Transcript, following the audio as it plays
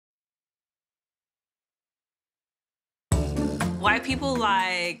White people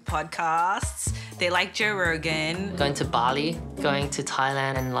like podcasts. They like Joe Rogan. Going to Bali, going to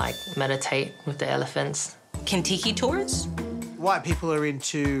Thailand and like meditate with the elephants. Kentucky tours. White people are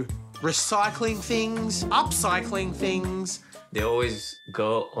into recycling things, upcycling things. They always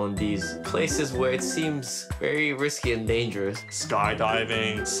go on these places where it seems very risky and dangerous.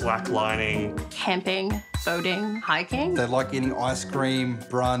 Skydiving, slacklining. Camping, boating, hiking. They like eating ice cream,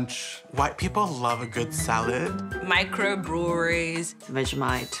 brunch. White people love a good salad. Microbreweries.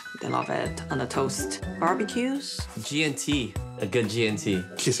 Vegemite, they love it. On the toast. Barbecues. G&T, a good G&T.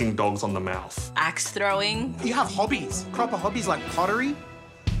 Kissing dogs on the mouth. Axe throwing. You have hobbies, proper hobbies like pottery.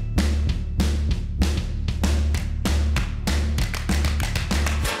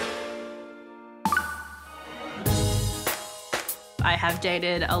 I have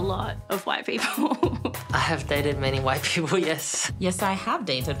dated a lot of white people. I have dated many white people, yes. Yes, I have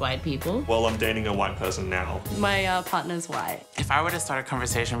dated white people. Well, I'm dating a white person now. My partner's white. If I were to start a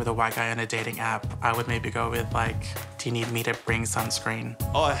conversation with a white guy on a dating app, I would maybe go with like, do you need me to bring sunscreen?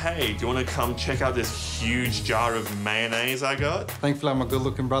 Oh, hey, do you want to come check out this huge jar of mayonnaise I got? Thankfully, I'm a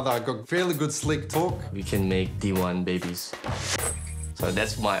good-looking brother. I got fairly good slick talk. We can make D1 babies. So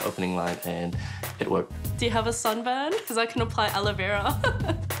that's my opening line, and it worked. Do you have a sunburn? Because I can apply aloe vera.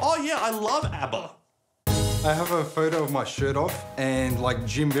 Oh yeah, I love ABBA. I have a photo of my shirt off and like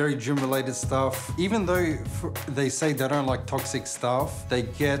very gym-related stuff. Even though they say they don't like toxic stuff, they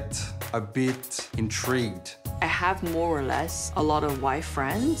get a bit intrigued. I have more or less a lot of white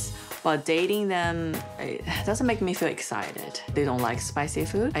friends, but dating them, it doesn't make me feel excited. They don't like spicy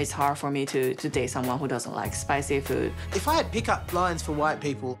food. It's hard for me to date someone who doesn't like spicy food. If I had pickup lines for white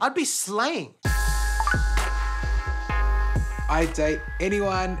people, I'd be slaying. I date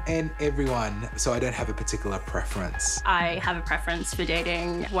anyone and everyone, so I don't have a particular preference. I have a preference for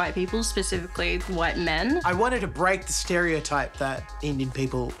dating white people, specifically white men. I wanted to break the stereotype that Indian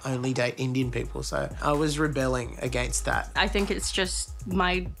people only date Indian people, so I was rebelling against that. I think it's just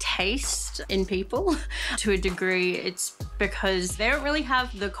my taste in people. To a degree, it's because they don't really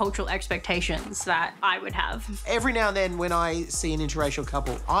have the cultural expectations that I would have. Every now and then when I see an interracial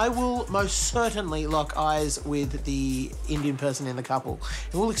couple, I will most certainly lock eyes with the Indian person in the couple.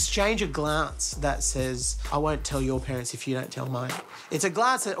 And we'll exchange a glance that says, I won't tell your parents if you don't tell mine. It's a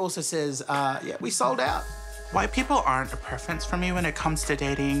glance that also says, yeah, we sold out. White people aren't a preference for me when it comes to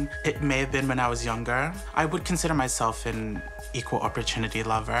dating. It may have been when I was younger. I would consider myself an equal opportunity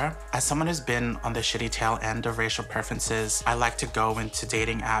lover. As someone who's been on the shitty tail end of racial preferences, I like to go into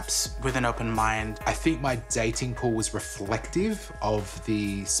dating apps with an open mind. I think my dating pool was reflective of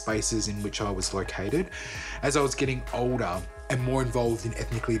the spaces in which I was located. As I was getting older and more involved in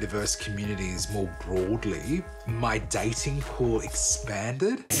ethnically diverse communities more broadly, my dating pool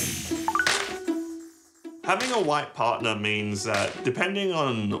expanded. Having a white partner means that depending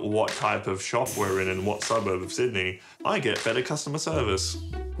on what type of shop we're in and what suburb of Sydney, I get better customer service.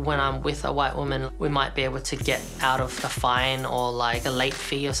 When I'm with a white woman, we might be able to get out of a fine or like a late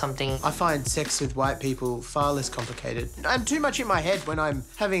fee or something. I find sex with white people far less complicated. I'm too much in my head when I'm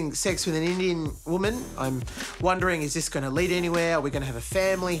having sex with an Indian woman. I'm wondering, is this going to lead anywhere? Are we going to have a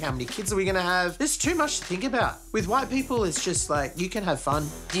family? How many kids are we going to have? There's too much to think about. With white people, it's just like, you can have fun.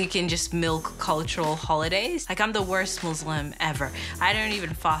 You can just milk cultural holidays. Like, I'm the worst Muslim ever. I don't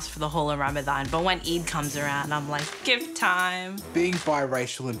even fast for the whole of Ramadan, but when Eid comes around, I'm like, gift time. Being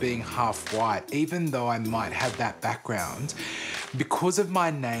biracial and being half white, even though I might have that background, because of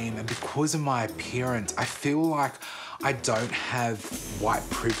my name and because of my appearance, I feel like I don't have white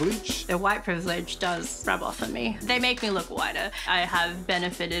privilege. The white privilege does rub off on me. They make me look whiter. I have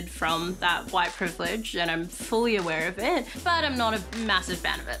benefited from that white privilege and I'm fully aware of it, but I'm not a massive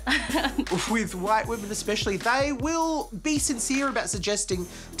fan of it. With white women especially, they will be sincere about suggesting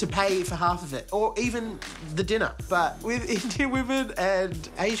to pay for half of it, or even the dinner. But with Indian women and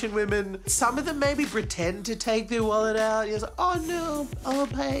Asian women, some of them maybe pretend to take their wallet out. You're like, oh no, I'll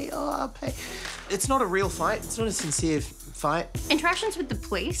pay, I'll pay. It's not a real fight. It's not a sincere fight. Interactions with the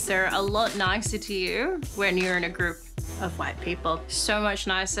police are a lot nicer to you when you're in a group of white people. So much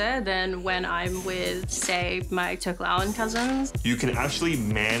nicer than when I'm with, say, my Tokelauan cousins. You can actually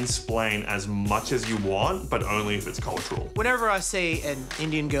mansplain as much as you want, but only if it's cultural. Whenever I see an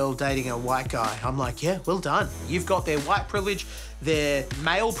Indian girl dating a white guy, I'm like, yeah, well done. You've got their white privilege, their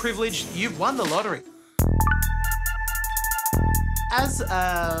male privilege. You've won the lottery. As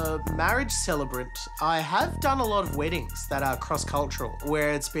a marriage celebrant, I have done a lot of weddings that are cross-cultural,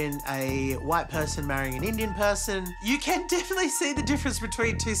 where it's been a white person marrying an Indian person. You can definitely see the difference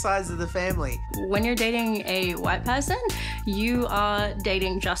between two sides of the family. When you're dating a white person, you are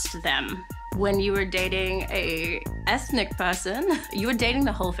dating just them. When you were dating a ethnic person, you were dating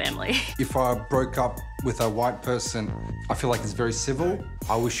the whole family. If I broke up with a white person, I feel like it's very civil.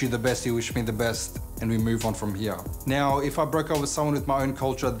 I wish you the best, you wish me the best, and we move on from here. Now, if I broke up with someone with my own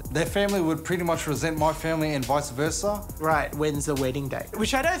culture, their family would pretty much resent my family and vice versa. Right, when's the wedding date?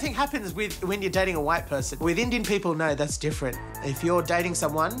 Which I don't think happens when you're dating a white person. With Indian people, no, that's different. If you're dating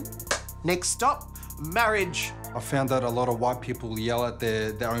someone, next stop, marriage. I found out a lot of white people yell at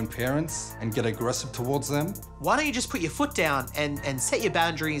their own parents and get aggressive towards them. Why don't you just put your foot down and set your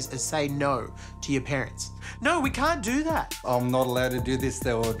boundaries and say no to your parents? No, we can't do that. I'm not allowed to do this.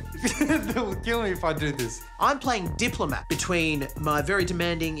 They would kill me if I do this. I'm playing diplomat between my very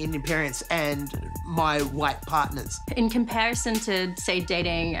demanding Indian parents and my white partners. In comparison to, say,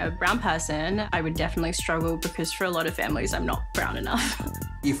 dating a brown person, I would definitely struggle because for a lot of families, I'm not brown enough.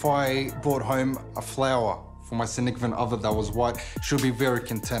 If I brought home a flower for my significant other that was white, she'll be very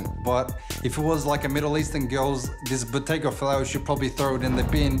content. But if it was like a Middle Eastern girl's, this potato flower, she'll probably throw it in the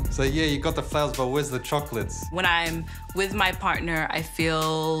bin. So yeah, you got the flowers, but where's the chocolates? When I'm with my partner, I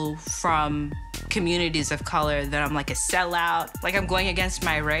feel from communities of color that I'm like a sellout, like I'm going against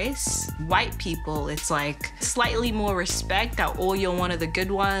my race. White people, it's like slightly more respect that, oh, you're one of the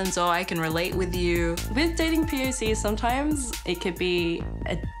good ones, oh, I can relate with you. With dating POC, sometimes it could be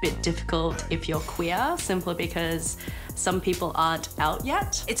a bit difficult if you're queer, simply because some people aren't out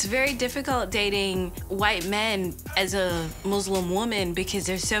yet. It's very difficult dating white men as a Muslim woman because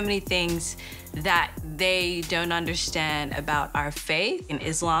there's so many things that they don't understand about our faith. In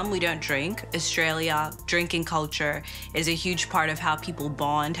Islam, we don't drink. Australia, drinking culture is a huge part of how people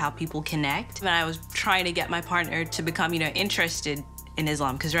bond, how people connect. And I was trying to get my partner to become, interested in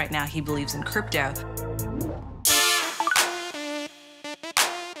Islam because right now he believes in crypto.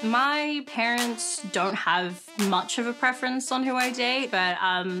 My parents don't have much of a preference on who I date, but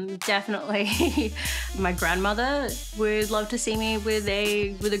definitely my grandmother would love to see me with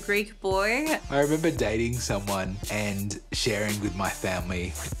a Greek boy. I remember dating someone and sharing with my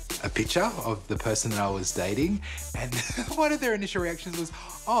family a picture of the person that I was dating, and one of their initial reactions was,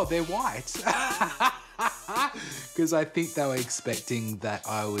 oh, they're white. Because I think they were expecting that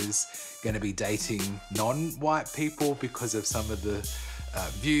I was going to be dating non-white people because of some of the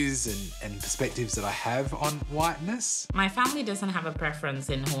views and perspectives that I have on whiteness. My family doesn't have a preference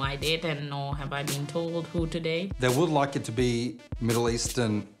in who I date, and nor have I been told who to date. They would like it to be Middle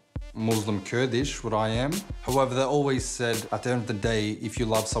Eastern, Muslim, Kurdish, what I am. However, they always said at the end of the day, if you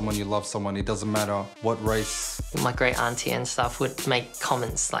love someone, you love someone. It doesn't matter what race. My great auntie and stuff would make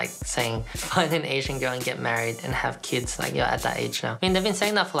comments like saying, find an Asian girl and get married and have kids, like you're at that age now. I mean, they've been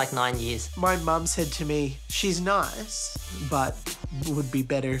saying that for like 9 years. My mum said to me, she's nice, but would be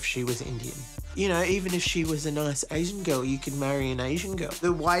better if she was Indian. Even if she was a nice Asian girl, you could marry an Asian girl.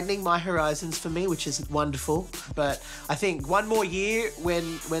 They're widening my horizons for me, which is wonderful. But I think one more year,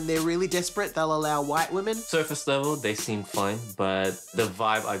 when they're really desperate, they'll allow white women. Surface level, they seemed fine, but the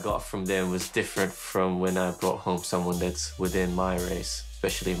vibe I got from them was different from when I brought home someone that's within my race,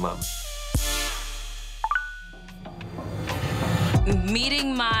 especially mum.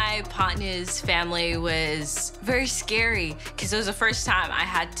 Meeting my partner's family was very scary because it was the first time I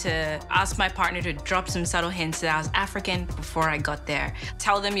had to ask my partner to drop some subtle hints that I was African before I got there.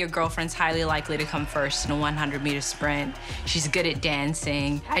 Tell them your girlfriend's highly likely to come first in a 100-meter sprint. She's good at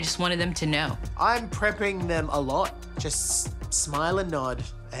dancing. I just wanted them to know. I'm prepping them a lot. Just smile and nod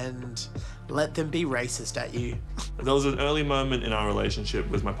and let them be racist at you. There was an early moment in our relationship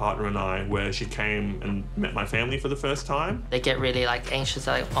with my partner and I where she came and met my family for the first time. They get really anxious,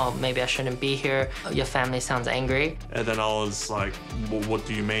 like, oh, maybe I shouldn't be here. Your family sounds angry. And then I was like, well, what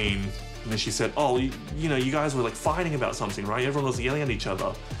do you mean? And then she said, oh, you guys were fighting about something, right? Everyone was yelling at each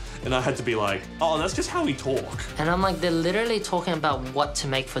other. And I had to be like, oh, that's just how we talk. And I'm like, they're literally talking about what to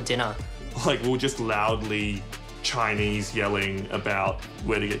make for dinner. We were just loudly Chinese yelling about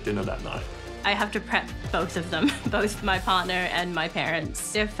where to get dinner that night. I have to prep both of them, both my partner and my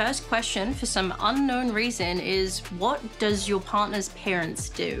parents. Their first question, for some unknown reason, is what does your partner's parents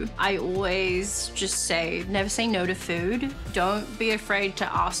do? I always just say, never say no to food. Don't be afraid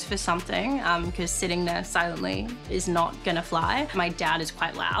to ask for something, because sitting there silently is not gonna fly. My dad is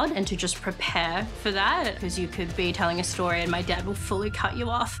quite loud, and to just prepare for that, because you could be telling a story and my dad will fully cut you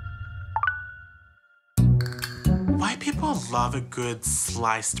off. White people love a good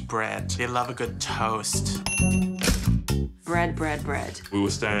sliced bread. They love a good toast. bread. We were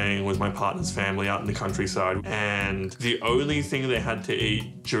staying with my partner's family out in the countryside, and the only thing they had to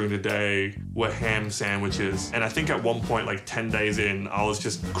eat during the day were ham sandwiches. And I think at one point, like 10 days in, I was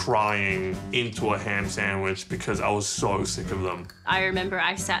just crying into a ham sandwich because I was so sick of them. I remember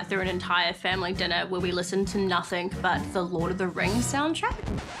I sat through an entire family dinner where we listened to nothing but the Lord of the Rings soundtrack.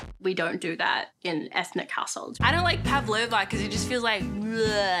 We don't do that in ethnic households. I don't like pavlova because it just feels like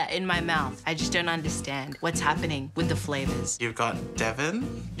bleh in my mouth. I just don't understand what's happening with the flavors. You've got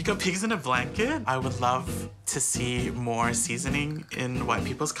Devon. You got pigs in a blanket. I would love to see more seasoning in white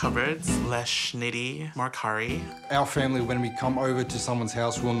people's cupboards, less schnitty, more curry. Our family, when we come over to someone's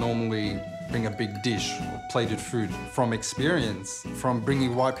house, will normally bring a big dish or plated food. From experience, from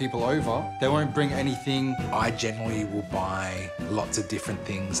bringing white people over, they won't bring anything. I generally will buy lots of different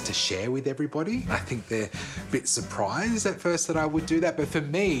things to share with everybody. I think they're a bit surprised at first that I would do that, but for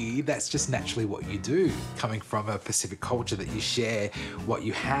me, that's just naturally what you do. Coming from a Pacific culture, that you share what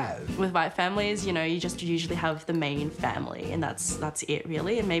you have. With white families, you know, you just usually have the main family, and that's it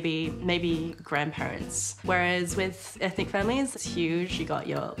really, and maybe grandparents. Whereas with ethnic families, it's huge. You got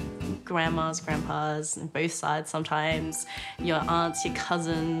your grandmas, grandpas, on both sides sometimes, your aunts, your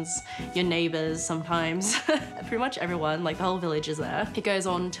cousins, your neighbors sometimes. Pretty much everyone, like the whole village is there. It goes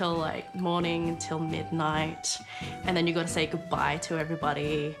on till like morning until midnight, and then you got to say goodbye to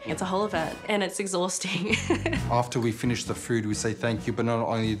everybody. It's a whole event, and it's exhausting. After we finish the food, we say thank you, but not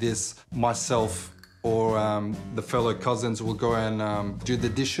only this, myself or the fellow cousins will go and do the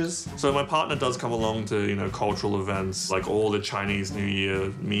dishes. So my partner does come along to, you know, cultural events, like all the Chinese New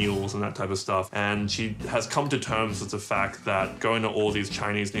Year meals and that type of stuff. And she has come to terms with the fact that going to all these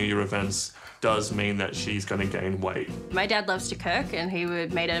Chinese New Year events does mean that she's going to gain weight. My dad loves to cook, and he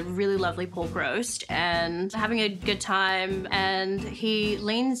made a really lovely pork roast and having a good time. And he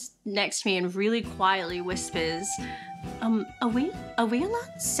leans next to me and really quietly whispers, are we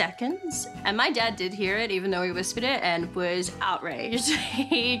allowed seconds? And my dad did hear it, even though he whispered it, and was outraged.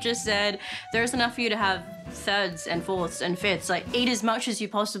 He just said, there's enough for you to have thirds and fourths and fifths. Like, eat as much as you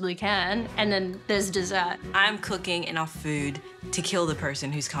possibly can, and then there's dessert. I'm cooking enough food to kill the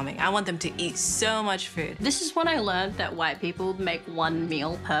person who's coming. I want them to eat so much food. This is when I learned that white people make one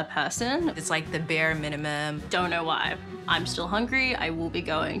meal per person. It's like the bare minimum. Don't know why. I'm still hungry. I will be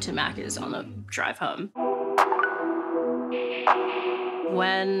going to Macca's on the drive home.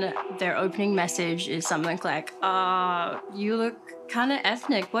 When their opening message is something like, you look kind of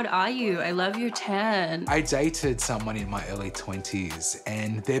ethnic. What are you? I love your tan. I dated someone in my early 20s,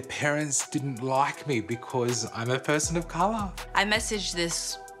 and their parents didn't like me because I'm a person of color. I messaged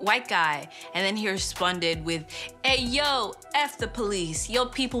this white guy, and then he responded with, hey, yo, F the police. Your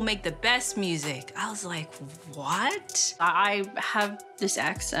people make the best music. I was like, what? I have this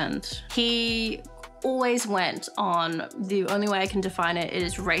accent. He always went on, the only way I can define it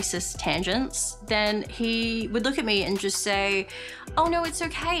is racist tangents. Then he would look at me and just say, oh no, it's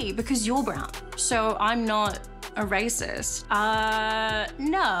okay because you're brown, so I'm not a racist.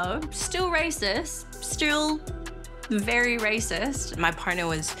 No, still racist, still very racist. My partner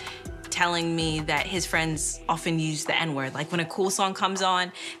was telling me that his friends often use the N-word. Like when a cool song comes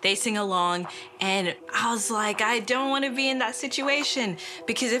on, they sing along, and I was like, I don't want to be in that situation,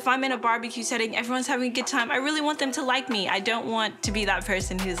 because if I'm in a barbecue setting, everyone's having a good time, I really want them to like me. I don't want to be that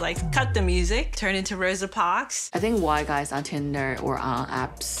person who's like, cut the music, turn into Rosa Parks. I think white guys on Tinder or on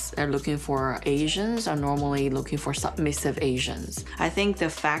apps are looking for Asians are normally looking for submissive Asians. I think the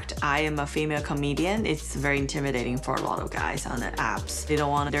fact I am a female comedian, it's very intimidating for a lot of guys on the apps. They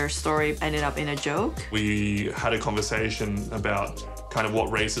don't want their story ended up in a joke. We had a conversation about kind of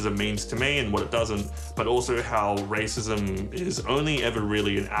what racism means to me and what it doesn't, but also how racism is only ever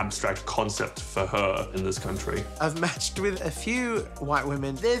really an abstract concept for her in this country. I've matched with a few white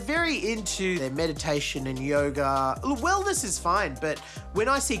women. They're very into their meditation and yoga. Wellness is fine, but when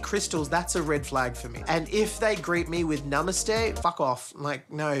I see crystals, that's a red flag for me. And if they greet me with namaste, fuck off.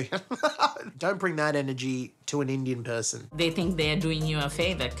 Like, no. Don't bring that energy to an Indian person. They think they're doing you a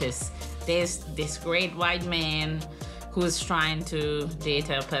favor because there's this great white man who's trying to date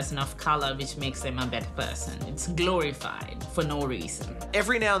a person of color, which makes them a better person. It's glorified for no reason.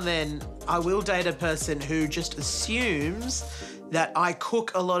 Every now and then, I will date a person who just assumes that I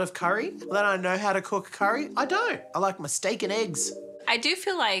cook a lot of curry, that I know how to cook curry. I don't. I like my steak and eggs. I do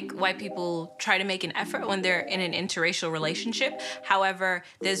feel like white people try to make an effort when they're in an interracial relationship. However,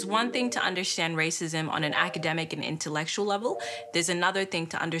 there's one thing to understand racism on an academic and intellectual level. There's another thing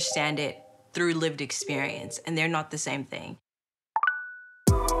to understand it through lived experience, and they're not the same thing.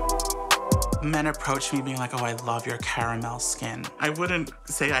 men approach me being like, oh, I love your caramel skin. I wouldn't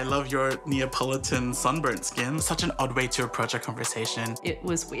say I love your Neapolitan sunburnt skin. Such an odd way to approach a conversation. It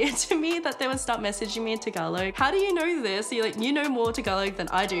was weird to me that they would start messaging me in Tagalog. How do you know this? You're like, you know more Tagalog than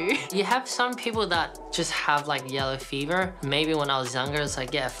I do. You have some people that just have like yellow fever. Maybe when I was younger, it's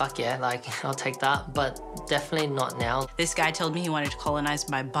like, yeah, fuck yeah, like I'll take that, but definitely not now. This guy told me he wanted to colonize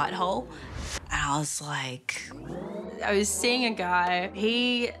my butthole, and I was like... I was seeing a guy,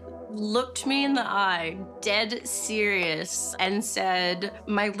 he looked me in the eye, dead serious, and said,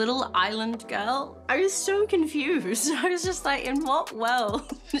 my little island girl. I was so confused. I was just like, in what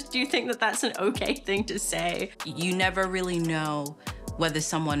world do you think that that's an okay thing to say? You never really know whether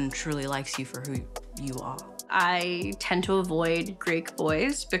someone truly likes you for who you are. I tend to avoid Greek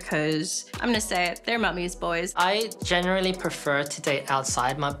boys because, I'm gonna say it, they're mummy's boys. I generally prefer to date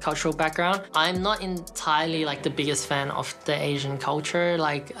outside my cultural background. I'm not entirely like the biggest fan of the Asian culture.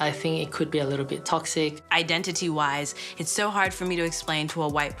 Like, I think it could be a little bit toxic. Identity-wise, it's so hard for me to explain to a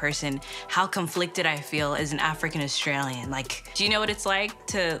white person how conflicted I feel as an African Australian. Like, do you know what it's like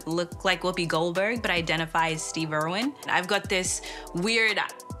to look like Whoopi Goldberg but identify as Steve Irwin? I've got this weird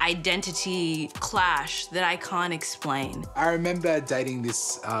identity clash that I can't explain. I remember dating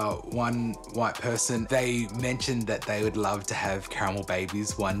this one white person. They mentioned that they would love to have caramel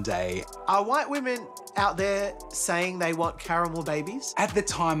babies one day. Are white women out there saying they want caramel babies? At the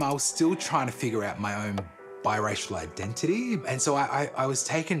time, I was still trying to figure out my own biracial identity, and so I was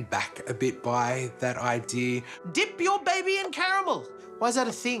taken back a bit by that idea. Dip your baby in caramel. Why is that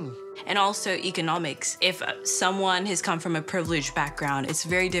a thing? And also economics. If someone has come from a privileged background, it's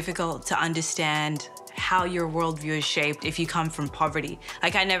very difficult to understand how your worldview is shaped if you come from poverty.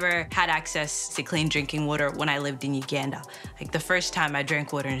 Like, I never had access to clean drinking water when I lived in Uganda. Like, the first time I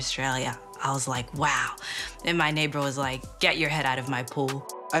drank water in Australia, I was like, wow. And my neighbor was like, get your head out of my pool.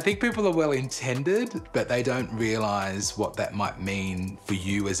 I think people are well intended, but they don't realise what that might mean for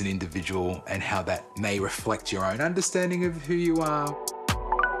you as an individual and how that may reflect your own understanding of who you are.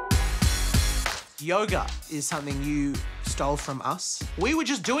 Yoga is something you stole from us. We were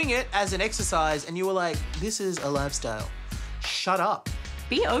just doing it as an exercise and you were like, this is a lifestyle. Shut up.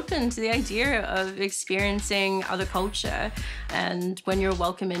 Be open to the idea of experiencing other culture, and when you're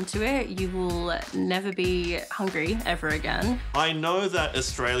welcome into it, you will never be hungry ever again. I know that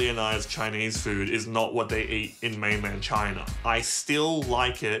Australianized Chinese food is not what they eat in mainland China. I still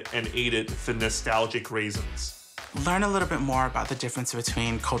like it and eat it for nostalgic reasons. Learn a little bit more about the difference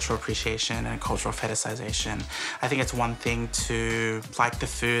between cultural appreciation and cultural fetishization. I think it's one thing to like the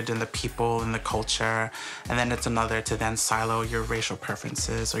food and the people and the culture, and then it's another to then silo your racial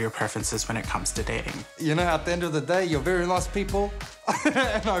preferences or your preferences when it comes to dating. You know, at the end of the day, you're very nice people, and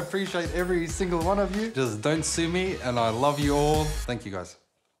I appreciate every single one of you. Just don't sue me, and I love you all. Thank you, guys.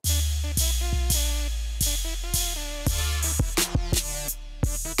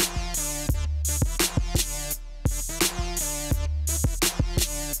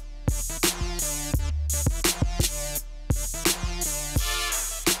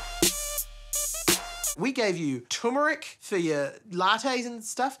 We gave you turmeric for your lattes and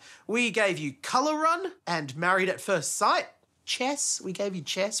stuff. We gave you Colour Run and Married at First Sight. Chess, we gave you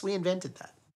chess. We invented that.